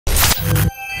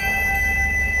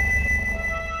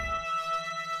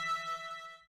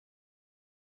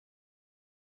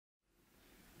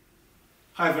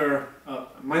Hi there,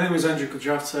 my name is Andrei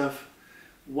Kudryavtsev.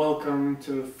 Welcome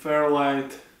to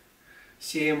Fairlight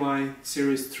CMI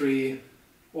Series III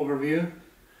overview.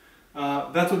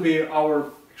 That would be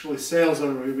our sales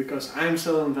overview because I'm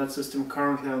selling that system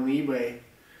currently on eBay.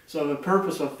 So the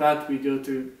purpose of that video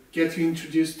to get you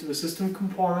introduced to the system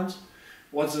components,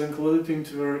 what's included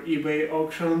into the eBay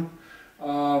auction,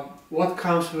 what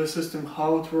comes with the system,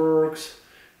 how it works,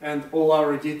 and all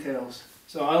our details.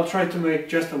 So I'll try to make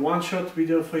just a one-shot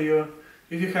video for you.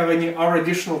 If you have any other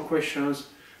additional questions,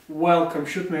 welcome,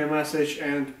 shoot me a message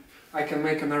and I can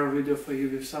make another video for you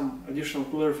with some additional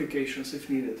clarifications if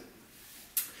needed.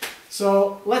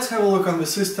 So let's have a look on the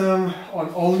system,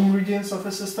 on all ingredients of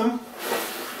the system.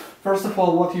 First of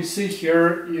all, what you see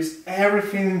here is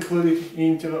everything included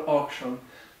into the auction.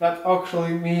 That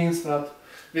actually means that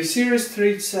the Series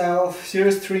 3 itself,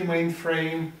 Series 3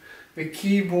 mainframe, the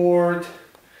keyboard,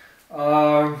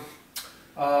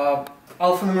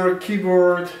 alphanumeric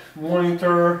keyboard,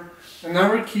 monitor,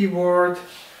 another keyboard.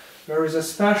 There is a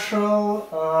special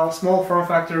small form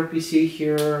factor PC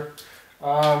here,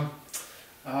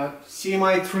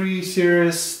 CMI 3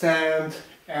 series stand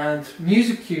and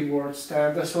music keyboard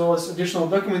stand, as well as additional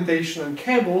documentation and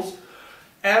cables.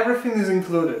 Everything is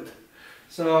included.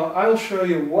 So I'll show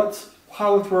you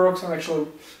how it works and actually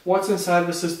what's inside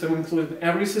the system, including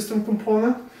every system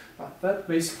component. That's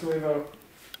basically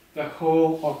the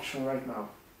whole auction right now.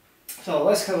 So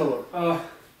let's have a look.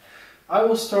 I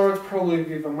will start probably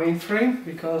with the mainframe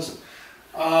because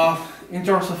in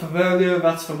terms of value,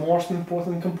 that's the most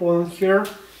important component here.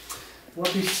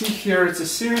 What you see here is a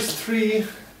Series 3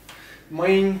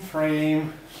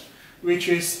 mainframe, which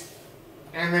is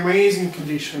an amazing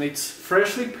condition. It's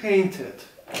freshly painted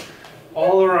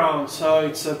all around, so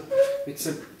it's a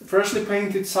freshly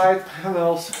painted side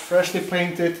panels, freshly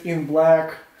painted in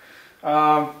black.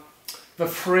 The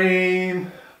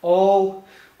frame all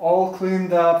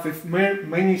cleaned up with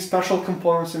many special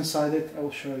components inside it. I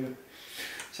will show you.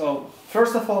 So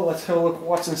first of all, let's have a look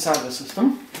what's inside the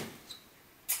system.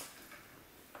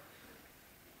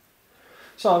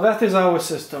 So that is our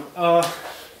system.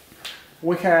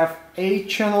 We have 8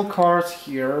 channel cards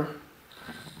here.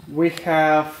 We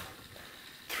have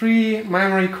 3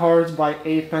 memory cards by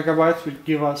 8 megabytes, which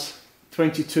give us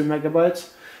 22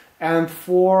 megabytes, and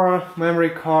 4 memory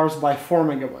cards by 4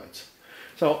 megabytes.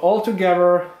 So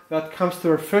altogether, that comes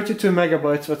to 32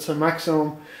 megabytes. That's the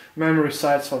maximum memory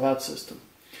size for that system.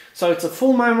 So it's a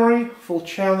full memory, full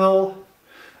channel.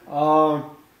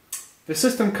 The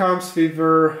system comes with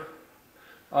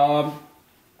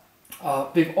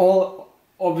all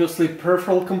obviously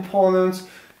peripheral components.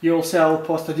 You'll see I'll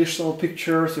post additional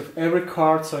pictures of every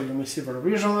card, so you may see the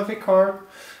revision of the card,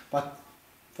 but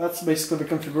that's basically the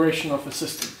configuration of the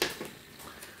system.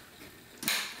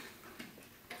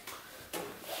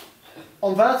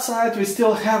 On that side, we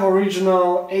still have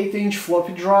original 8-inch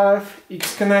floppy drive.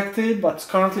 It's connected, but it's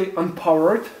currently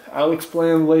unpowered. I'll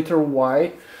explain later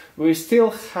why. We still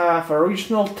have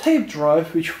original tape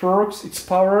drive, which works, it's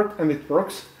powered and it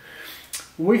works.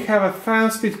 We have a fan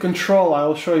speed control. I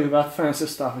will show you that fancy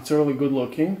stuff, it's really good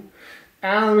looking.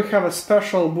 And we have a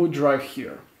special boot drive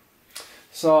here.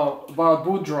 So about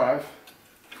boot drive,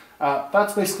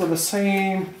 that's basically the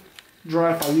same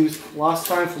drive I used last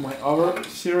time for my other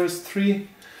Series 3.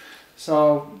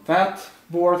 So that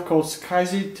board called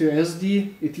SCSI to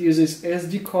SD, it uses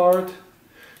SD card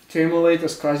to emulate a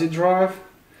SCSI drive.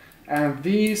 And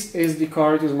this SD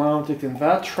card is mounted in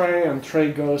that tray, and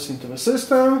tray goes into the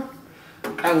system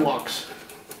and locks.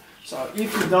 So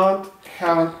if you don't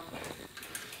have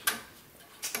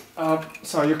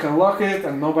so you can lock it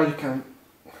and nobody can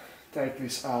take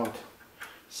this out.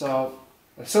 So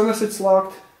as soon as it's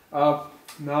locked,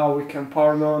 now we can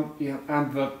power on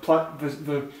and the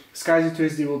SCSI to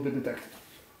SD will be detected.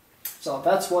 So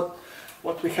that's what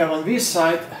we have on this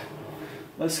side.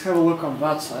 Let's have a look on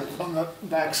that side, on the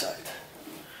back side.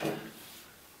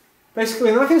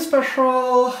 Basically nothing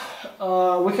special.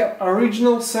 We have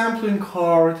original sampling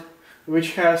card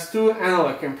which has 2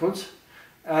 analog inputs,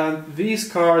 and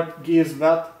this card gives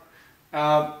that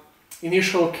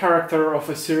initial character of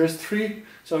a Series 3.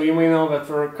 So you may know that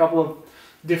there are a couple of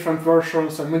different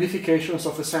versions and modifications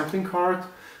of a sampling card.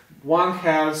 One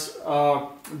has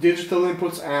digital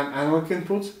inputs and analog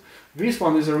inputs. This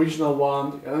one is the original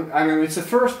one, I mean it's the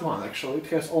first one actually, it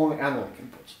has only analog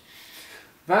inputs.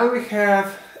 Then we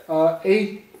have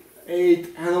 8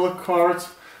 analog cards,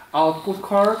 output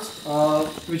cards,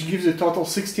 which gives a total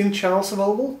 16 channels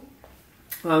available.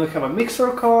 Then we have a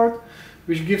mixer card,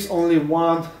 which gives only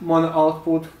one mono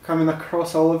output coming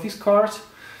across all of these cards.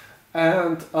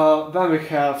 And then we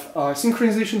have a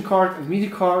synchronization card and MIDI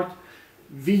card.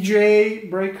 VGA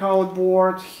breakout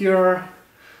board here,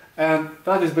 and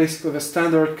that is basically the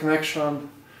standard connection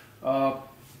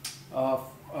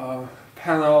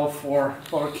panel for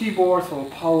our keyboard, for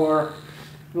power.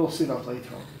 We'll see that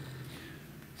later on.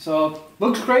 So,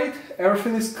 looks great,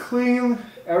 everything is clean,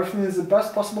 everything is the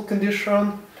best possible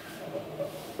condition.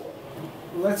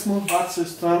 Let's move that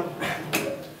system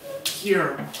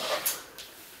here.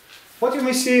 What you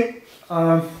may see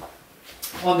on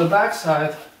the back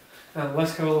side, and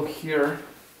let's have a look here,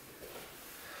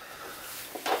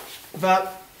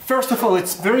 that first of all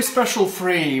it's very special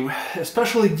frame,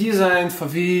 especially designed for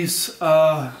these,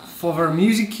 for the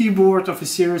music keyboard of a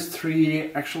Series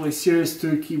 3, actually Series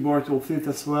 2 keyboard will fit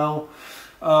as well.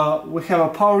 We have a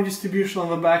power distribution on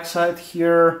the back side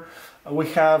here, we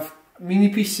have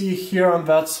mini PC here on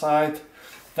that side,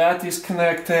 that is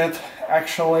connected.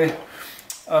 Actually,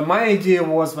 my idea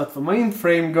was that the main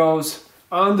frame goes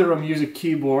under a music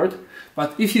keyboard,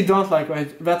 but if you don't like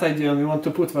that idea and you want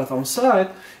to put that on side,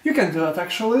 you can do that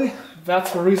actually.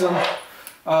 That's the reason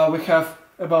we have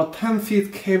about 10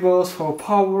 feet cables for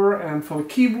power and for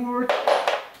keyboard.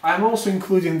 I'm also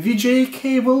including VGA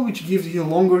cable, which gives you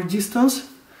longer distance,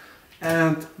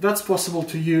 and that's possible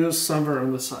to use somewhere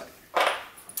on the side.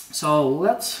 So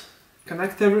let's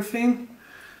connect everything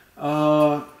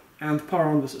and power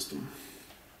on the system.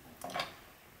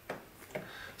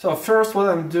 So first what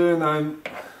I'm doing, I'm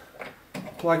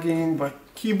plugging my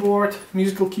keyboard,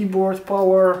 musical keyboard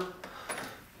power,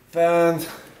 then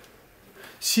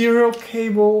serial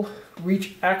cable,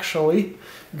 which actually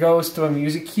goes to a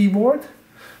music keyboard.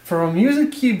 From a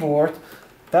music keyboard,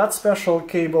 that special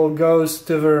cable goes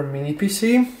to the mini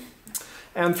PC,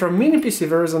 and from mini PC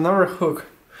there is another hook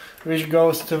which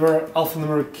goes to the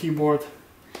alphanumeric keyboard,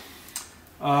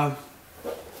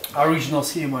 original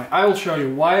CMI. I will show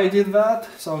you why I did that,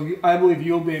 so I believe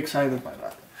you'll be excited by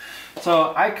that.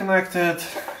 So I connected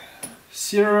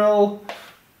serial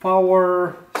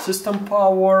power, system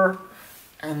power,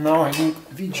 and now I need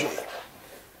VGA.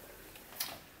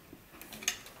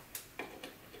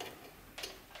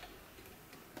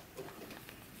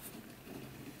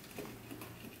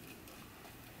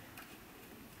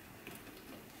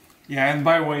 Yeah, and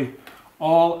by the way,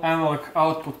 all analog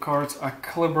output cards are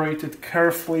calibrated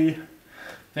carefully.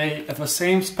 They have the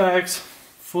same specs,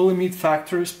 fully meet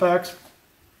factory specs,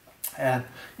 and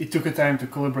it took a time to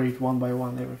calibrate one by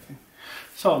one everything.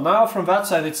 So now from that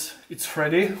side it's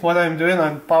ready. What I'm doing,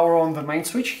 I'm power on the main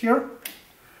switch here.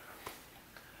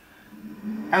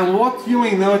 And what you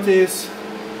may notice,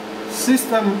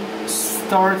 system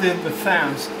started the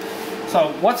fans.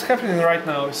 So what's happening right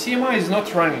now, CMI is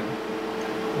not running,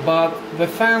 but the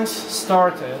fans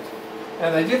started,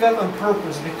 and I did that on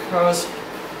purpose because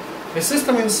the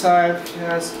system inside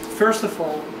has, first of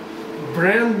all,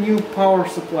 brand new power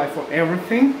supply for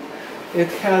everything. It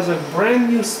has a brand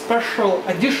new special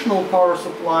additional power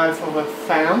supply for the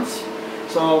fans,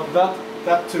 so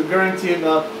that to guarantee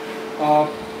that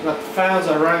that fans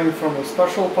are running from a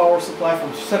special power supply,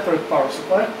 from separate power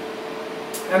supply.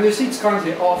 And you see it's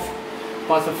currently off,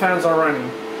 but the fans are running.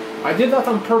 I did that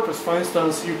on purpose. For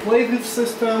instance, you played with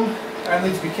system and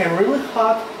it became really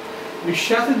hot, we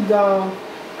shut it down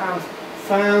and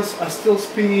fans are still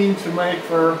spinning to make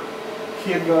the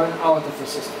heat going out of the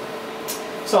system.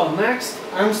 So next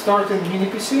I'm starting mini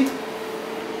PC.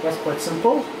 That's quite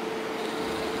simple.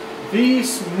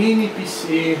 This mini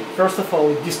PC, first of all,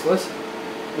 is diskless.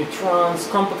 It runs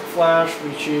compact flash,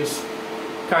 which is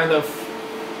kind of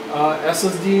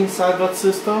SSD inside that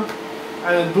system,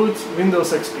 and it boots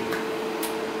Windows XP.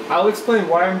 I'll explain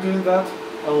why I'm doing that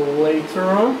later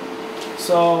on.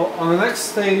 So on the next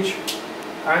stage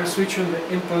I'm switching the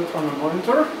input on the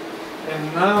monitor,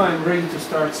 and now I'm ready to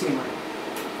start CMI.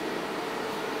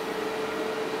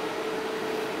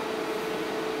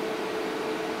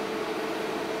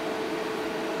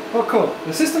 Oh cool,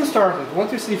 the system started.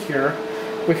 What you see here,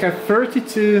 we have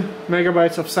 32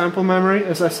 megabytes of sample memory,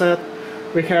 as I said.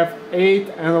 We have 8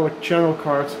 analog channel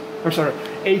cards,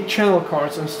 8 channel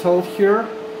cards installed here,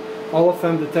 all of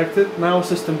them detected. Now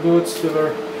system boots to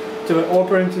the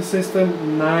operating system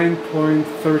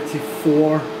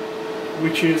 9.34,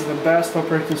 which is the best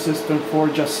operating system for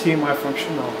just CMI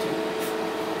functionality.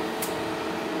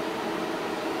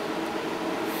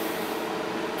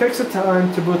 Takes a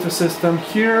time to boot the system.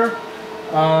 Here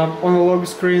on the log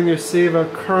screen you see the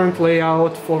current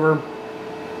layout for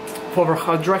the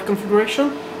hard drive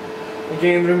configuration.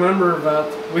 Again, remember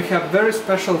that we have very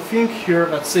special thing here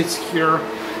that sits here,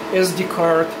 SD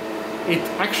card. It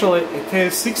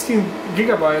is 16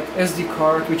 gigabyte SD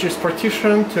card, which is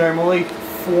partitioned to emulate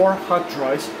 4 hard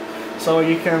drives. So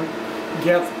you can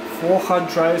get 4 hard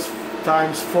drives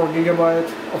times 4 GB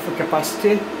of a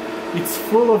capacity. It's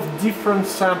full of different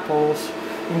samples,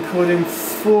 including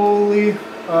fully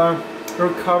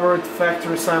recovered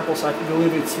factory samples. I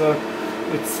believe it's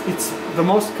the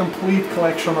most complete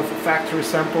collection of factory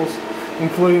samples,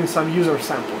 including some user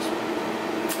samples.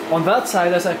 On that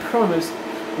side, as I promised,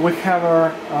 we have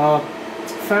our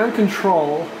fan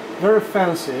control, very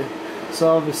fancy.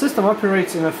 So the system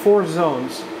operates in 4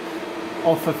 zones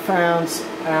of fans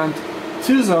and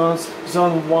 2 zones,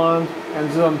 zone 1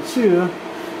 and zone 2.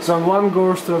 Zone 1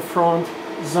 goes to the front,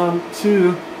 zone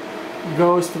 2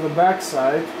 goes to the back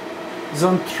side,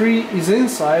 zone 3 is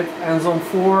inside, and zone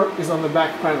 4 is on the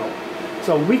back panel.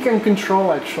 So we can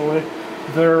control actually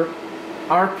the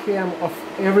RPM of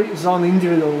every zone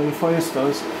individually. For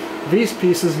instance, this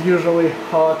piece is usually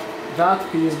hot,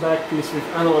 that piece, back piece with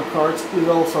analog cards, is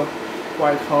also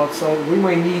quite hot, so we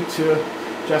might need to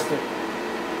just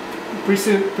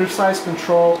precise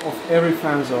control of every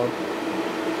fan zone.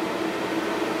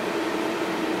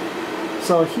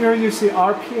 So here you see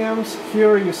RPMs,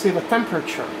 here you see the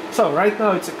temperature. So right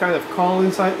now it's a kind of cold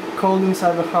inside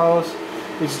the house.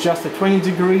 It's just at 20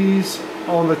 degrees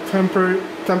on the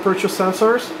temperature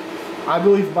sensors. I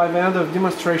believe by the end of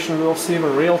demonstration we'll see the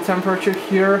real temperature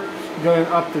here going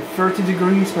up to 30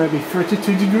 degrees, maybe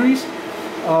 32 degrees.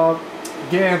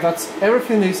 Again,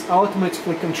 everything is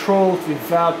automatically controlled with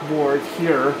that board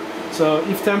here. So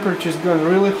if temperature is going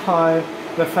really high,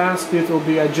 the fan speed will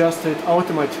be adjusted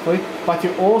automatically, but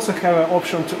you also have an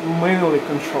option to manually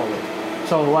control it.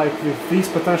 So like with these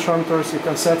potentiometers, you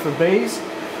can set the base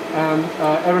and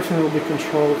everything will be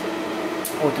controlled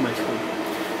automatically.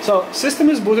 So system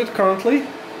is booted currently.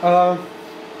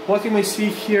 What you may see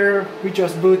here, we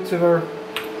just boot to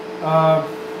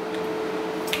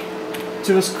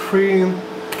the screen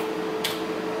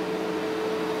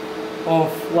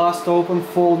of last open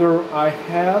folder I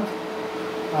had.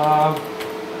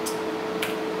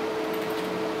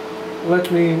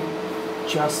 Let me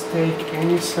just take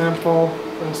any sample,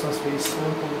 for instance these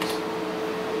samples.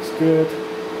 It's good.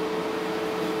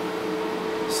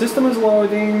 System is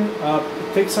loading,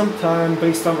 it takes some time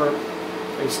based on our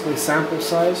basically sample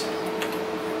size.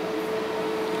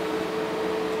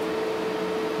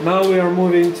 Now we are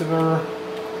moving to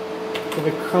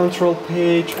the control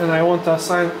page, and I want to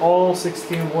assign all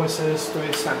 16 voices to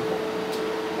a sample.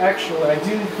 Actually, I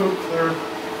didn't hook their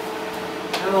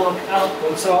analog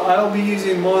output, so I'll be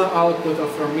using mono output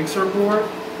of our mixer board.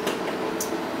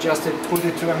 Just to put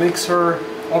it to a mixer.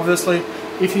 Obviously,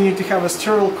 if you need to have a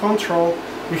stereo control,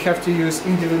 we have to use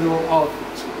individual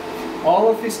outputs. All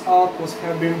of these outputs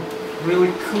have been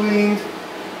really cleaned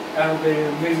and they're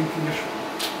in amazing condition.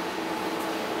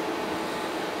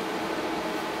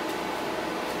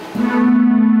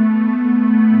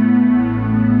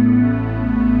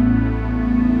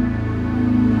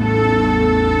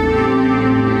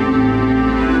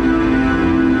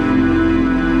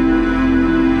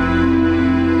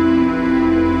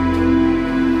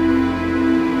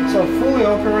 So fully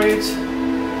operates.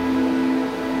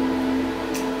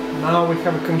 Now we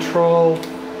have control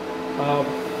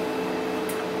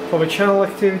for the channel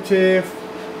activity.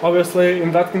 Obviously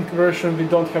in that configuration we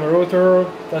don't have a router,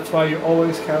 that's why you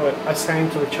always have it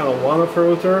assigned to the channel 1 of a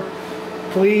router.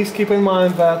 Please keep in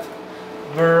mind that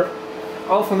the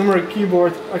alphanumeric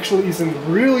keyboard actually is in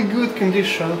really good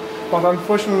condition, but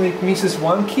unfortunately it misses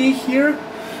one key here.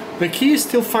 The key is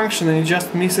still functioning, it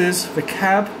just misses the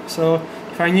cab, so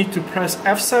if I need to press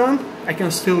F7 I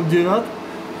can still do that.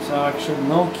 So actually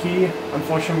no key,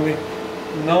 unfortunately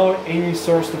no any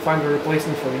source to find a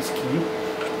replacement for this key.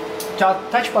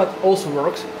 Touchpad also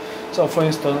works, so for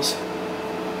instance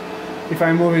if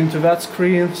I move into that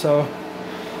screen, so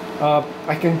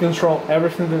I can control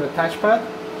everything with the touchpad.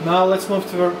 Now let's move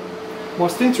to the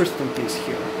most interesting piece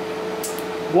here.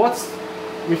 What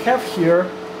we have here,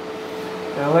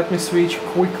 let me switch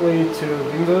quickly to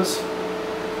Windows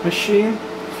machine.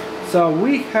 So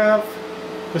we have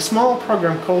a small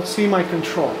program called CMI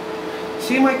Control.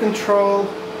 CMI Control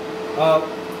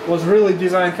was really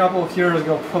designed a couple of years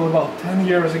ago, probably about 10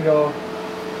 years ago,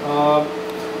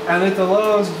 and it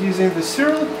allows using the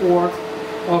serial port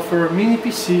of a mini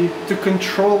PC to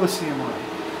control the CMI.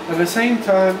 At the same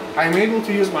time, I'm able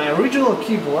to use my original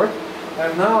keyboard,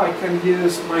 and now I can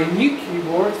use my new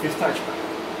keyboard with touchpad.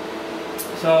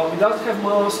 So it doesn't have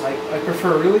mouse, I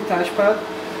prefer really touchpad,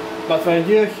 but the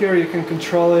idea here, you can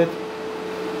control it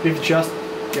with just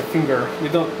your finger. You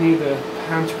don't need a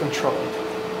hand to control it.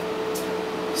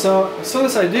 So as soon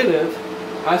as I did it,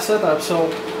 I set up so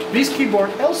this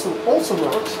keyboard also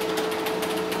works,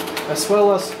 as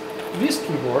well as this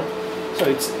keyboard. So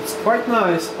it's quite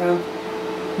nice, and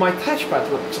my touchpad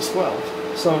works as well.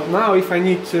 So now if I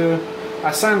need to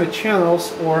assign the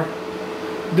channels or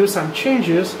do some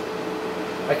changes,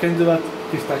 I can do that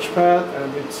with touchpad,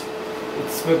 and it's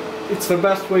the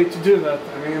best way to do that.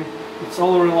 I mean, it's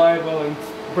all reliable and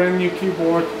brand new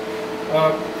keyboard.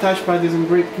 Touchpad is in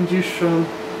great condition,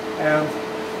 and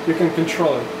you can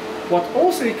control it. What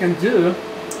also you can do,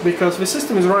 because the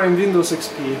system is running Windows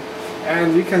XP,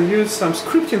 and you can use some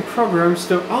scripting programs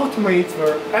to automate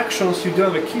the actions you do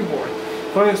on the keyboard.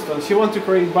 For instance, you want to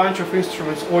create a bunch of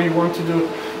instruments, or you want to do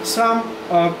some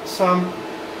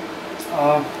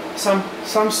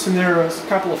scenarios a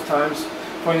couple of times.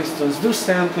 For instance, do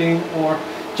sampling or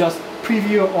just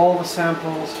preview all the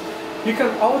samples. You can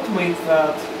automate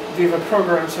that with the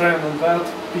programs running on that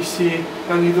PC,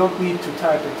 and you don't need to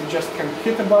type it. You just can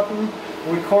hit a button,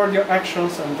 record your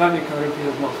actions, and then you can repeat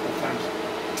it multiple times.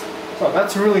 So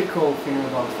that's a really cool thing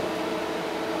about that.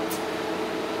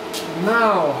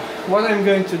 Now, what I'm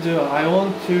going to do, I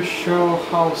want to show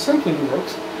how sampling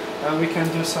works, and we can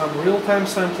do some real-time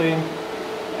sampling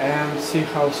and see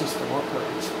how the system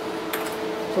operates.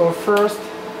 So first,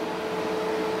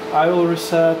 I will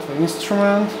reset the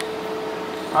instrument.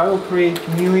 I will create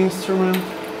a new instrument.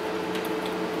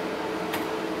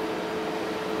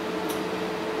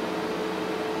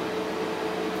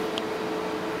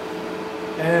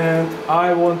 And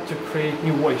I want to create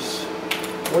new voice.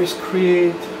 Voice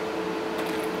create,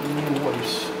 new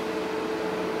voice.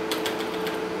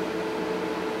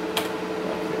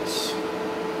 Like this.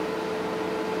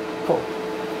 Cool.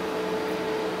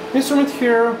 Instrument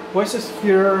here, voices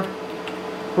here.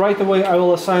 Right away I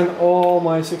will assign all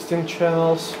my 16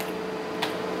 channels.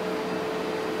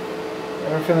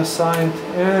 Everything assigned,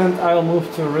 and I'll move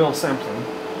to real sampling.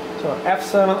 So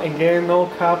F7, again, no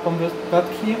cap on that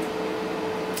key.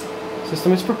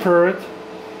 System is prepared.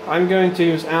 I'm going to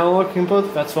use analog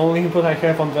input, that's the only input I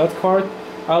have on that card.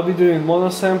 I'll be doing mono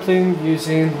sampling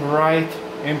using right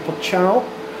input channel.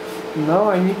 Now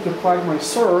I need to plug my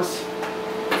source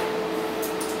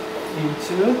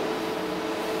into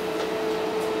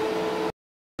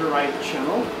the right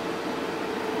channel.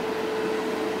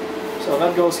 So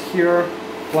that goes here,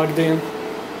 plugged in.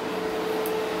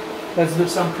 Let's do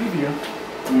some preview.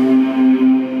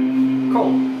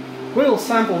 Cool. We'll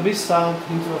sample this sound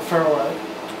into a Fairlight.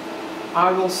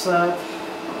 I will set,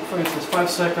 for instance, 5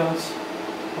 seconds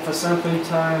of a sampling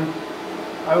time.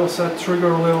 I will set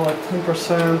trigger level at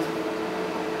 10%.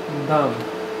 Done.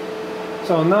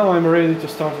 So now I'm ready to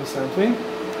start the sampling.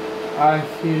 I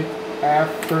hit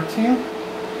F13.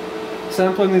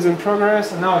 Sampling is in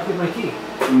progress, and now I hit my key.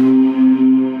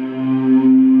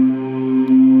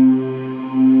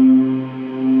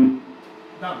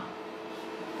 Done.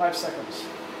 5 seconds.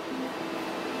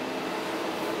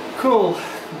 Cool.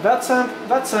 That's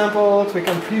sampled. We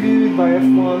can preview it by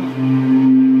F1.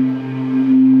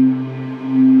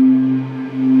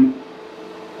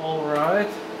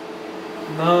 Alright.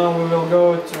 Now we will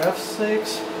go to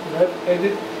F6, web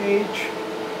edit page.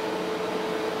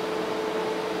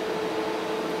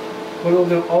 We will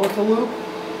do auto loop.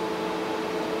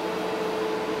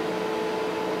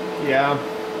 Yeah.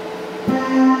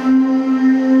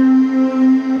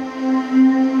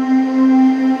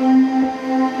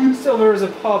 Still there is a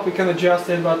pop, we can adjust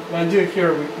it, but when I do it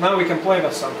here, now we can play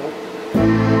the sample.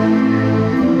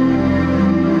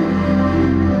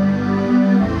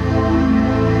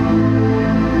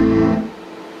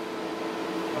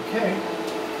 Okay,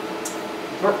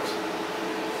 it works.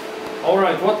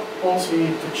 Alright, what else we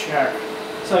need to check?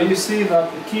 So you see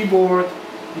that the keyboard,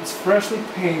 it's freshly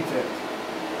painted.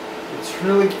 It's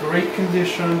really great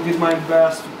condition, did my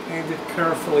best to paint it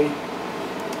carefully.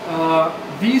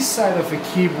 This side of the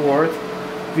keyboard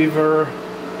with a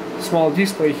small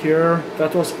display here,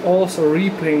 that was also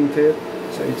repainted,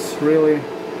 so it's really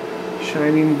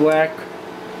shining black.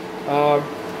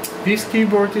 This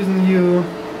keyboard is new.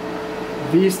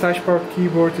 This touchpad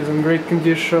keyboard is in great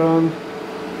condition.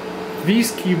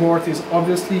 This keyboard is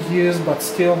obviously used but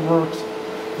still works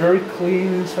very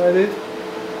clean inside it.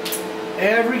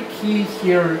 Every key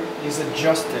here is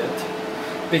adjusted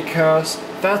because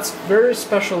that's very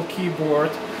special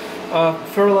keyboard.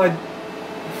 Fairlight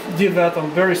did that on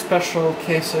very special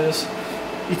cases.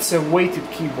 It's a weighted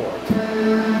keyboard.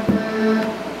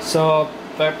 So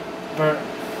the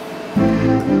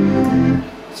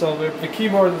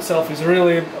keyboard itself is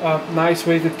really a nice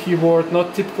weighted keyboard,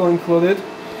 not typical included.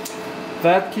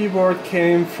 That keyboard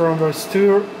came from the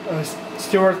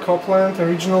Stuart Copeland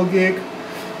original gig.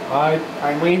 I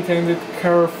maintained it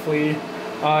carefully.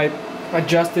 I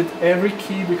adjusted every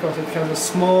key because it has a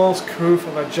small screw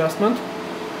for adjustment,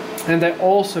 and I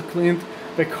also cleaned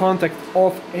the contact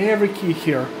of every key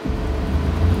here.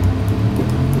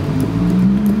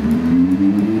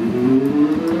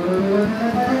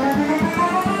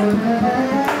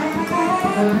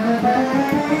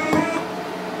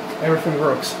 Everything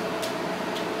works.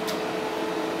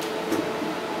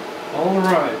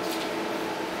 Alright,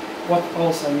 what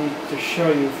else I need to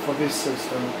show you for this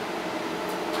system?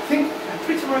 I think I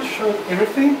pretty much showed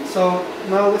everything, so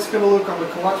now let's have a look on the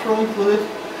collateral included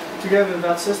together with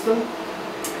that system.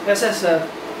 As I said,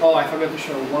 oh, I forgot to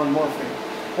show one more thing.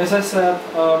 As I said,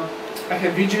 I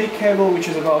have VGA cable which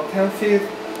is about 10 feet,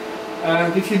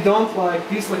 and if you don't like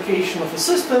this location of the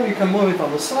system, you can move it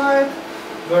on the side,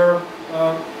 where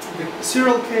the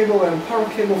serial cable and power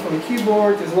cable for the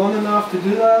keyboard is long enough to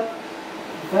do that.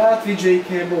 That VGA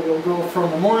cable will go from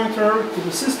the monitor to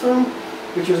the system,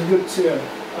 which is good too.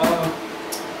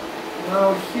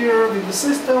 Now here with the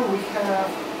system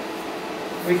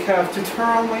we have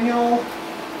tutorial manual,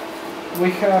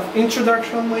 we have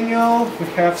introduction manual, we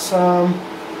have some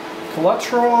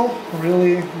collateral,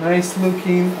 really nice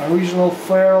looking original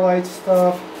Fairlight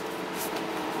stuff.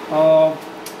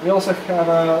 We also have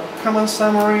a command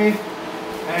summary,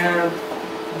 and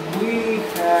we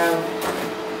have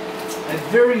a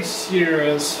very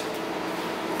serious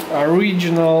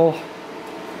original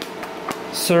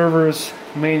server's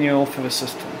manual for the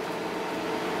system.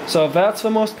 So that's the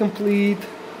most complete,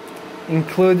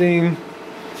 including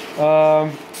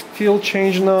field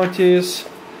change notice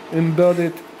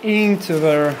embedded into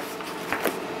their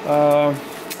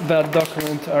that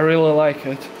document. I really like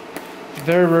it.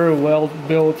 Very, very well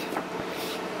built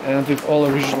and with all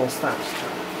original stamps.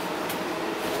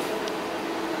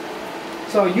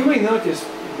 So you may notice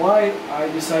why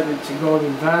I decided to go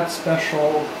with that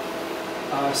special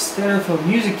stand for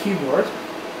music keyboard.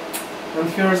 And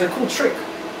here is a cool trick.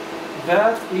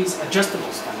 That is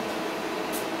adjustable stand.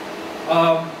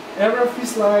 Every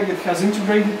piece like it has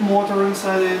integrated motor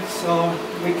inside it, so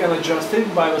we can adjust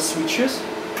it by the switches.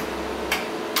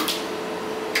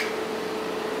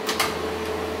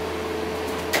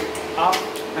 Up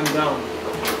and down.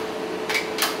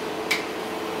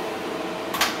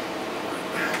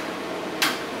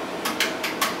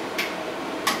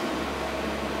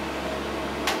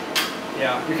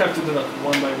 Yeah, you have to do that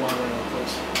one by one, of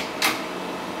course.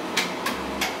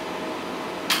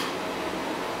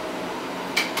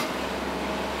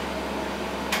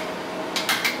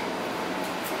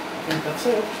 I think that's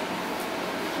it.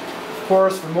 Of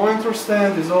course, the monitor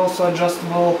stand is also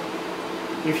adjustable.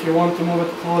 If you want to move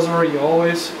it closer, you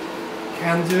always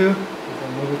can do. You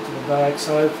can move it to the back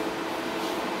side.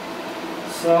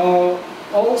 So,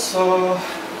 also,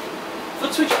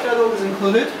 foot switch pedal is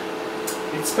included.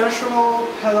 It's special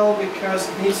pedal because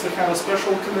it needs to have a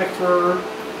special connector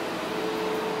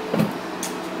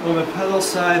on the pedal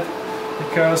side,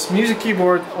 because music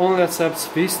keyboard only accepts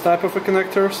this type of a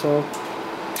connector. So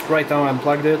right now I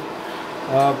unplugged it.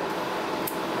 I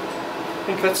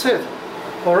think that's it.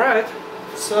 Alright,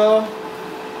 so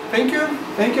thank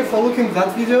you for looking at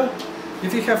that video.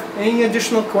 If you have any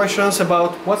additional questions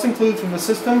about what's included in the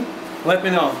system, let me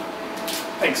know.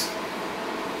 Thanks.